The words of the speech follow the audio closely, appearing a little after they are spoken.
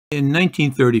In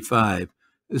 1935,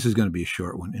 this is going to be a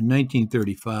short one. In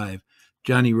 1935,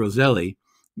 Johnny Roselli,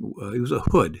 he was a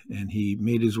hood, and he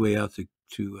made his way out to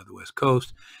the West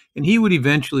Coast, and he would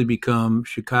eventually become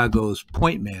Chicago's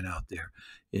point man out there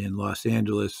in Los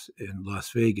Angeles and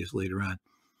Las Vegas later on.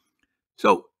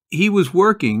 So he was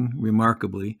working,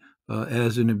 remarkably,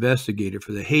 as an investigator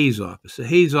for the Hayes office. The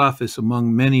Hayes office,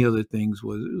 among many other things,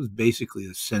 was basically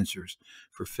the censors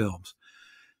for films.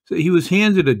 So he was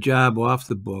handed a job off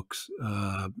the books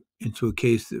into a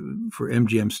case for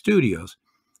MGM Studios.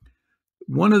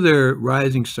 One of their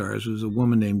rising stars was a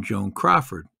woman named Joan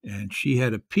Crawford, and she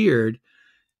had appeared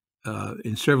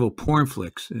in several porn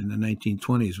flicks in the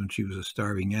 1920s when she was a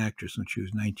starving actress when she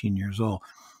was 19 years old.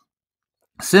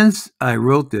 Since I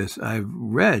wrote this, I've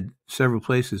read several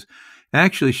places.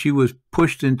 Actually, she was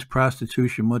pushed into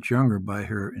prostitution much younger by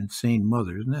her insane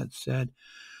mother. Isn't that sad?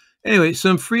 Anyway,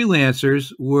 some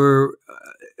freelancers were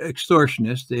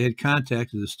extortionists. They had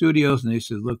contacted the studios and they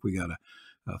said, look, we got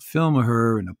a film of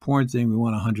her and a porn thing. We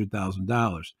want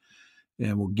 $100,000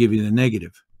 and we'll give you the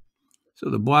negative. So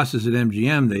the bosses at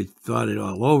MGM, they thought it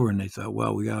all over and they thought,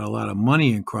 well, we got a lot of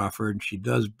money in Crawford and she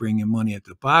does bring in money at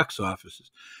the box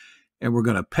offices and we're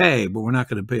going to pay, but we're not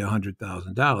going to pay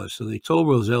 $100,000. So they told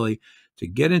Roselli to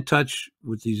get in touch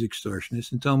with these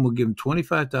extortionists and tell them we'll give them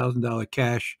 $25,000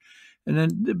 cash and then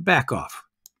back off.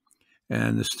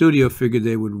 And the studio figured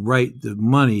they would write the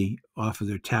money off of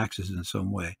their taxes in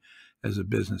some way as a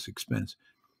business expense.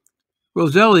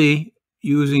 Roselli,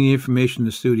 using the information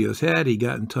the studios had, he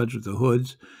got in touch with the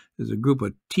Hoods. There's a group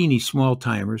of teeny small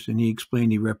timers, and he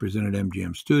explained he represented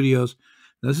MGM Studios.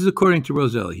 Now, this is according to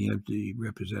Roselli. He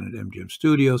represented MGM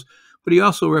Studios, but he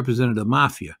also represented the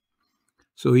mafia.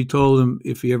 So he told them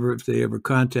if they ever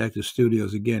contact the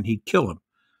studios again, he'd kill them.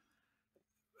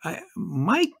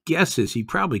 My guess is he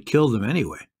probably killed them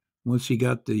anyway once he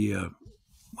got the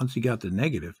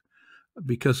negative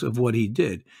because of what he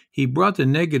did. He brought the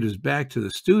negatives back to the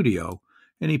studio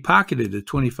and he pocketed the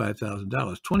 $25,000.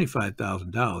 $25,000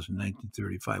 in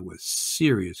 1935 was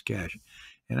serious cash.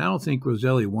 And I don't think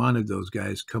Roselli wanted those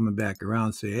guys coming back around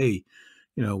and say, hey,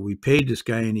 we paid this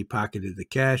guy and he pocketed the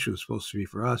cash. It was supposed to be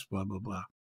for us, blah, blah, blah.